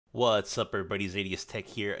What's up everybody, Zadius Tech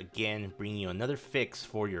here again, bringing you another fix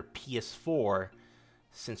for your PS4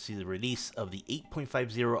 since the release of the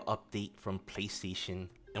 8.50 update from PlayStation.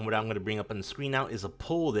 And what I'm going to bring up on the screen now is a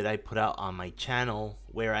poll that I put out on my channel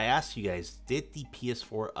where I asked you guys, did the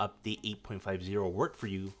PS4 update 8.50 work for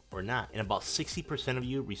you or not? And about 60% of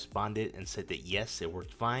you responded and said that yes, it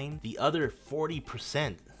worked fine. The other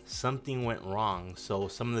 40%, something went wrong. So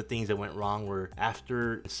some of the things that went wrong were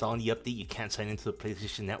after installing the update, you can't sign into the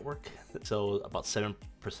PlayStation Network. So about 7%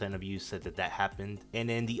 of you said that that happened. And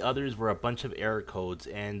then the others were a bunch of error codes.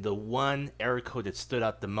 And the one error code that stood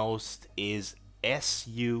out the most is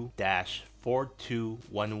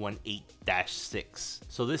SU-42118-6.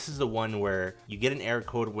 So this is the one where you get an error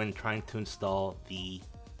code when trying to install the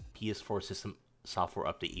PS4 system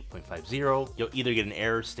software update 8.50. You'll either get an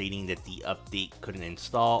error stating that the update couldn't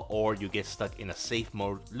install, or you get stuck in a safe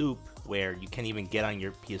mode loop where you can't even get on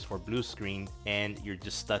your PS4 blue screen and you're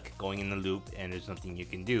just stuck going in the loop and there's nothing you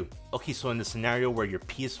can do. Okay, so in the scenario where your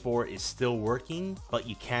PS4 is still working but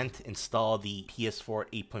you can't install the PS4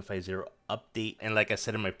 8.50 update, and like I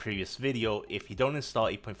said in my previous video, if you don't install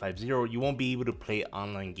 8.50 you won't be able to play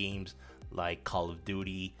online games like Call of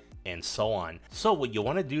Duty and so on. So what you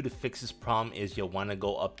want to do to fix this problem is you'll want to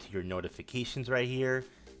go up to your notifications right here,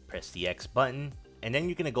 press the X button, and then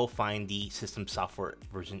you're going to go find the system software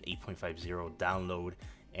version 8.50 download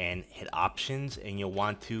and hit options, and you'll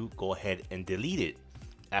want to go ahead and delete it.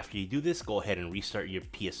 After you do this, go ahead and restart your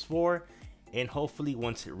PS4, and hopefully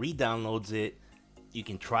once it re-downloads it, you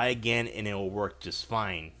can try again and it will work just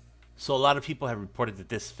fine. So a lot of people have reported that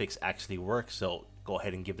this fix actually works, so go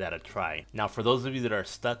ahead and give that a try. Now for those of you that are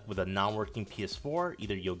stuck with a non-working PS4,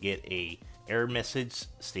 either you'll get a error message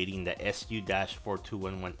stating that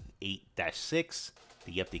SU-42118-6,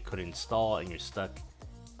 the update couldn't install and you're stuck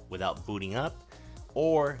without booting up,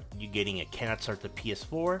 or you're getting a cannot start the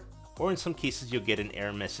PS4, or in some cases you'll get an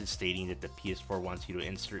error message stating that the PS4 wants you to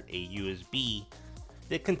insert a USB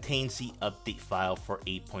that contains the update file for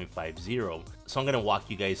 8.50. So I'm going to walk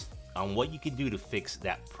you guys on what you can do to fix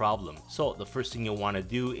that problem. So the first thing you'll want to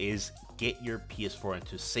do is get your PS4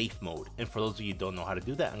 into safe mode. And for those of you who don't know how to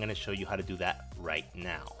do that, I'm going to show you how to do that right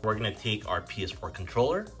now. We're going to take our PS4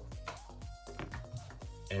 controller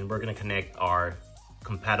and we're going to connect our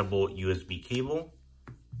compatible USB cable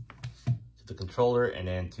to the controller and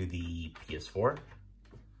then to the PS4.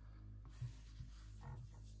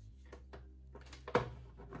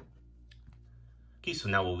 Okay, so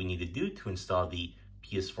now what we need to do to install the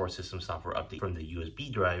PS4 system software update from the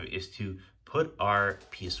USB drive is to put our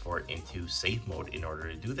PS4 into safe mode. In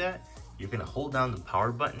order to do that, you're gonna hold down the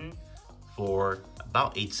power button for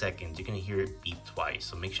about 8 seconds. You're gonna hear it beep twice,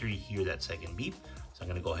 so make sure you hear that second beep. So I'm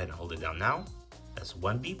gonna go ahead and hold it down now. That's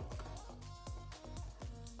one beep.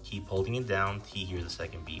 Keep holding it down till you hear the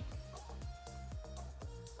second beep.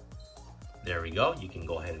 There we go. You can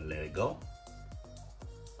go ahead and let it go.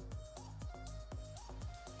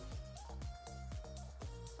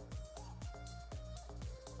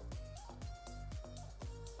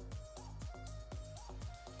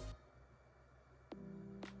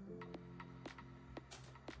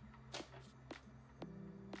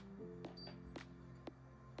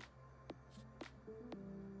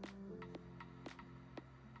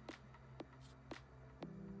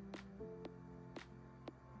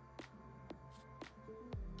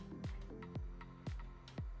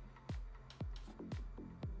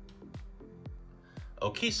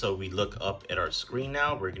 Okay, so we look up at our screen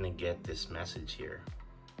now, we're gonna get this message here.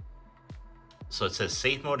 So it says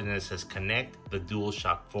safe mode and then it says connect the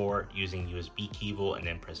DualShock 4 using USB cable and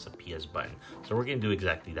then press the PS button. So we're gonna do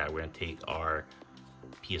exactly that. We're gonna take our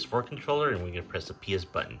PS4 controller and we're gonna press the PS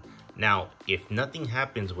button. Now, if nothing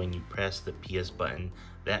happens when you press the PS button,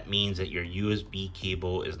 that means that your USB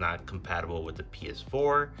cable is not compatible with the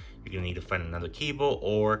PS4. You're gonna need to find another cable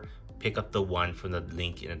or pick up the one from the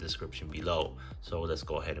link in the description below. So let's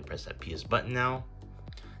go ahead and press that PS button now.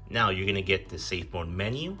 Now you're gonna get the safe mode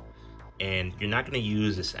menu, and you're not gonna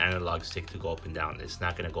use this analog stick to go up and down. It's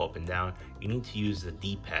not gonna go up and down. You need to use the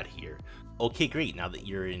D-pad here. Okay, great. Now that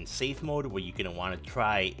you're in safe mode, what you're gonna wanna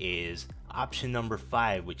try is option number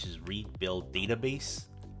 5, which is rebuild database.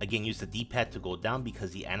 Again, use the D-pad to go down because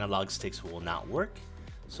the analog sticks will not work.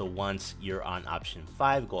 So once you're on option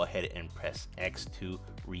 5, go ahead and press X to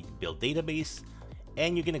rebuild database.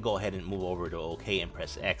 And you're gonna go ahead and move over to OK and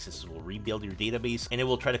press X. This will rebuild your database and it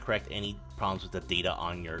will try to correct any problems with the data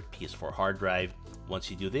on your PS4 hard drive. Once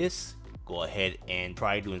you do this, go ahead and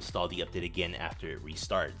try to install the update again after it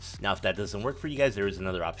restarts. Now, if that doesn't work for you guys, there is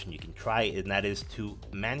another option you can try, and that is to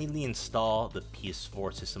manually install the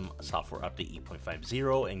PS4 system software update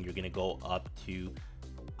 8.50, and you're gonna go up to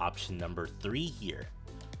option number 3 here.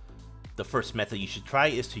 The first method you should try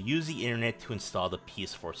is to use the internet to install the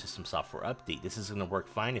PS4 system software update. This is going to work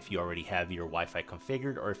fine if you already have your Wi-Fi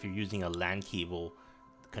configured or if you're using a LAN cable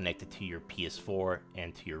connected to your PS4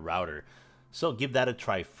 and to your router. So give that a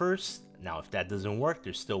try first. Now if that doesn't work,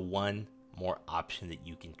 there's still one more option that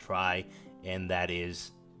you can try, and that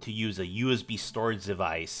is to use a USB storage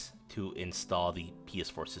device to install the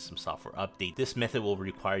PS4 system software update. This method will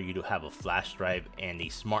require you to have a flash drive and a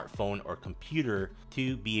smartphone or computer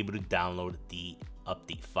to be able to download the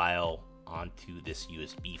update file onto this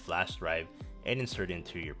USB flash drive and insert it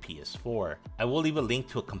into your PS4. I will leave a link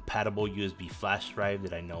to a compatible USB flash drive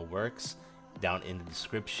that I know works down in the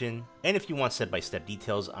description. And if you want step-by-step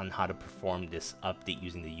details on how to perform this update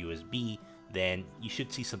using the USB, then you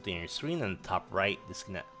should see something on your screen on the top right. This is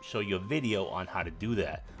gonna show you a video on how to do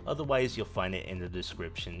that. Otherwise, you'll find it in the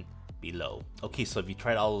description below. Okay, so if you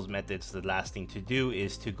tried all those methods, the last thing to do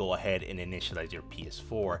is to go ahead and initialize your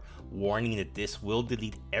PS4. Warning that this will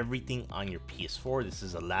delete everything on your PS4. This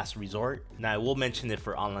is a last resort. Now, I will mention that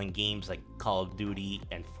for online games like Call of Duty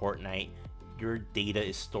and Fortnite, your data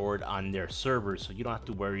is stored on their servers, so you don't have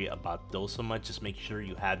to worry about those so much. Just make sure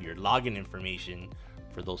you have your login information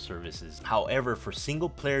for those services. However, for single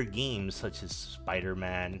player games such as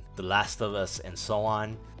Spider-Man, The Last of Us, and so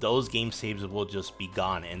on, those game saves will just be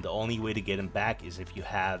gone, and the only way to get them back is if you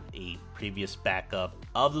have a previous backup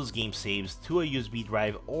of those game saves to a USB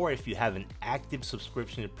drive, or if you have an active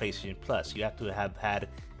subscription to PlayStation Plus. You have to have had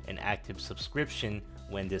an active subscription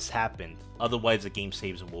when this happened, otherwise the game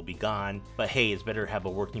saves will be gone. But hey, it's better to have a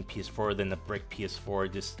working PS4 than a brick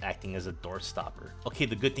PS4 just acting as a door stopper. Okay,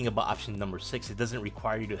 the good thing about option number 6, it doesn't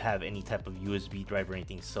require you to have any type of USB drive or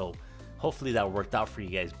anything, so hopefully that worked out for you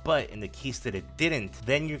guys. But in the case that it didn't,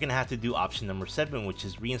 then you're gonna have to do option number 7, which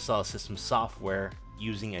is reinstall system software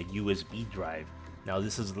using a USB drive. Now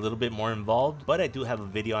this is a little bit more involved, but I do have a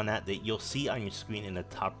video on that you'll see on your screen in the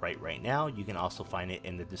top right now. You can also find it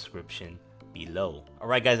in the description below.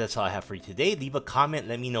 Alright guys, that's all I have for you today. Leave a comment,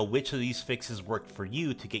 let me know which of these fixes worked for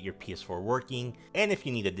you to get your PS4 working, and if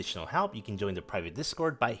you need additional help, you can join the private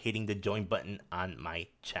Discord by hitting the join button on my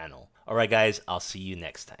channel. Alright guys, I'll see you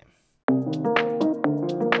next time.